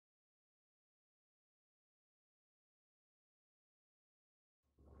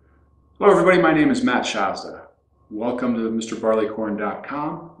Hello everybody, my name is Matt Shazda. Welcome to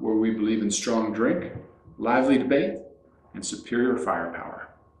MrBarleycorn.com, where we believe in strong drink, lively debate, and superior firepower.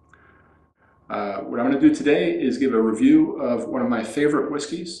 What I'm going to do today is give a review of one of my favorite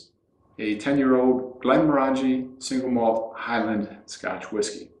whiskeys, a 10-year-old Glenmorangie single malt Highland Scotch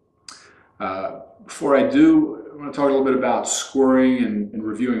whiskey. Before I do, I want to talk a little bit about scoring and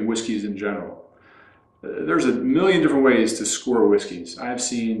reviewing whiskeys in general. There's a million different ways to score whiskeys. I've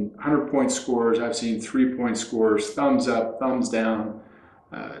seen 100-point scores, I've seen 3-point scores, thumbs up, thumbs down.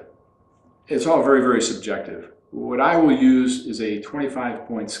 It's all very, very subjective. What I will use is a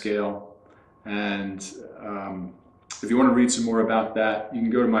 25-point scale, and if you want to read some more about that, you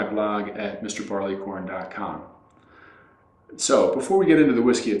can go to my blog at MrBarleycorn.com. So before we get into the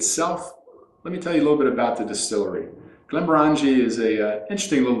whiskey itself, let me tell you a little bit about the distillery. Glenmorangie is an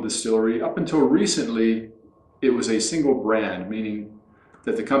interesting little distillery. Up until recently, it was a single brand, meaning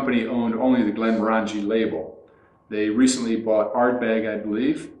that the company owned only the Glenmorangie label. They recently bought Ardbeg, I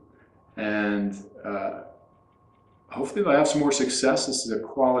believe, and hopefully they'll have some more success. This is a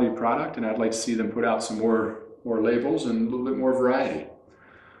quality product, and I'd like to see them put out some more labels and a little bit more variety.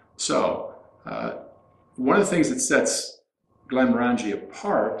 So, one of the things that sets Glenmorangie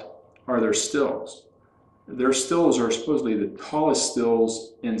apart are their stills. Their stills are supposedly the tallest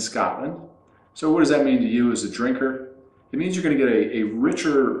stills in Scotland. So what does that mean to you as a drinker? It means you're going to get a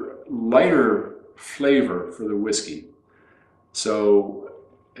richer, lighter flavor for the whiskey. So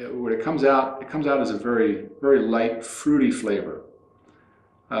when it comes out as a very, very light, fruity flavor.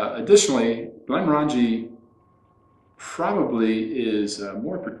 Additionally, Glenmorangie probably is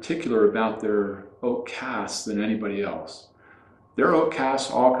more particular about their oak casks than anybody else. Their oak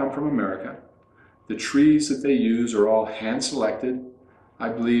casks all come from America. The trees that they use are all hand-selected. I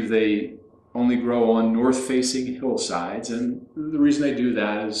believe they only grow on north-facing hillsides, and the reason they do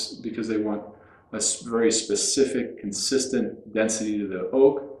that is because they want a very specific, consistent density to the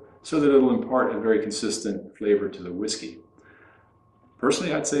oak so that it'll impart a very consistent flavor to the whiskey.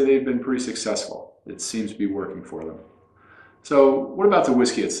 Personally, I'd say they've been pretty successful. It seems to be working for them. So what about the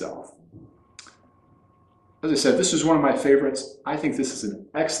whiskey itself? As I said, this is one of my favorites. I think this is an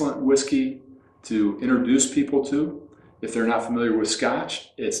excellent whiskey to introduce people to. If they're not familiar with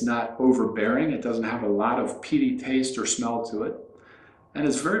Scotch, it's not overbearing. It doesn't have a lot of peaty taste or smell to it. And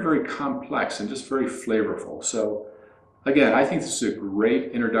it's very, very complex and just very flavorful. So again, I think this is a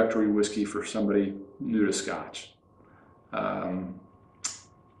great introductory whiskey for somebody new to Scotch.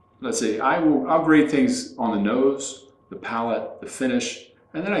 Let's see, I'll grade things on the nose, the palate, the finish,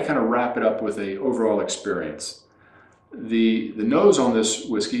 and then I kind of wrap it up with an overall experience. The nose on this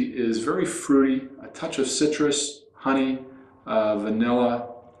whiskey is very fruity, a touch of citrus, honey, vanilla.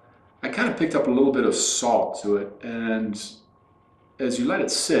 I kind of picked up a little bit of salt to it, and as you let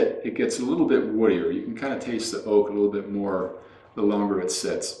it sit, it gets a little bit woodier. You can kind of taste the oak a little bit more the longer it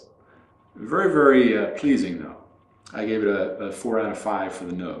sits. Very, very pleasing though. I gave it a 4 out of 5 for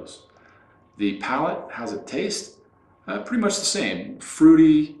the nose. The palate, how's it taste? Pretty much the same.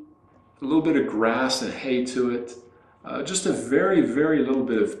 Fruity, a little bit of grass and hay to it. Just a very, very little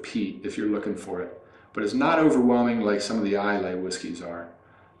bit of peat if you're looking for it. But it's not overwhelming like some of the Islay whiskeys are.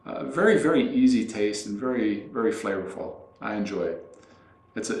 Very, very easy taste and very, very flavorful. I enjoy it.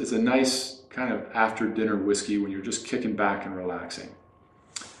 It's a nice kind of after dinner whiskey when you're just kicking back and relaxing.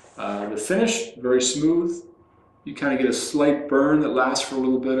 The finish, very smooth. You kind of get a slight burn that lasts for a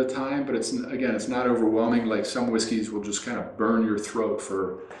little bit of time, but it's not overwhelming like some whiskeys will just kind of burn your throat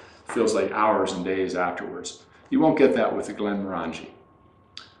for, feels like hours and days afterwards. You won't get that with the Glenmorangie.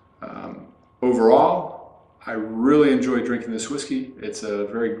 Overall, I really enjoy drinking this whiskey. It's a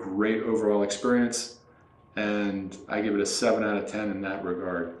very great overall experience, and I give it a 7 out of 10 in that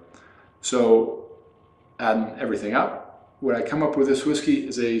regard. So, adding everything up, what I come up with this whiskey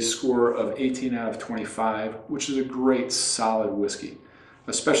is a score of 18 out of 25, which is a great, solid whiskey,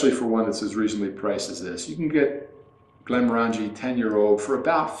 especially for one that's as reasonably priced as this. You can get Glenmorangie 10-year-old for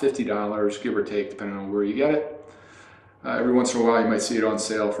about $50, give or take, depending on where you get it. Every once in a while you might see it on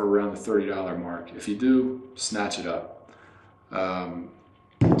sale for around the $30 mark. If you do, snatch it up.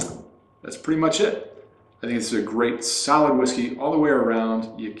 That's pretty much it. I think it's a great solid whiskey all the way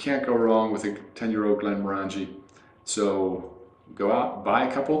around. You can't go wrong with a 10-year-old Glenmorangie. So go out, buy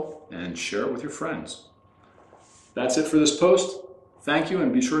a couple, and share it with your friends. That's it for this post. Thank you,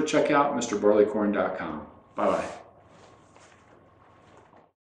 and be sure to check out MrBarleycorn.com. Bye-bye.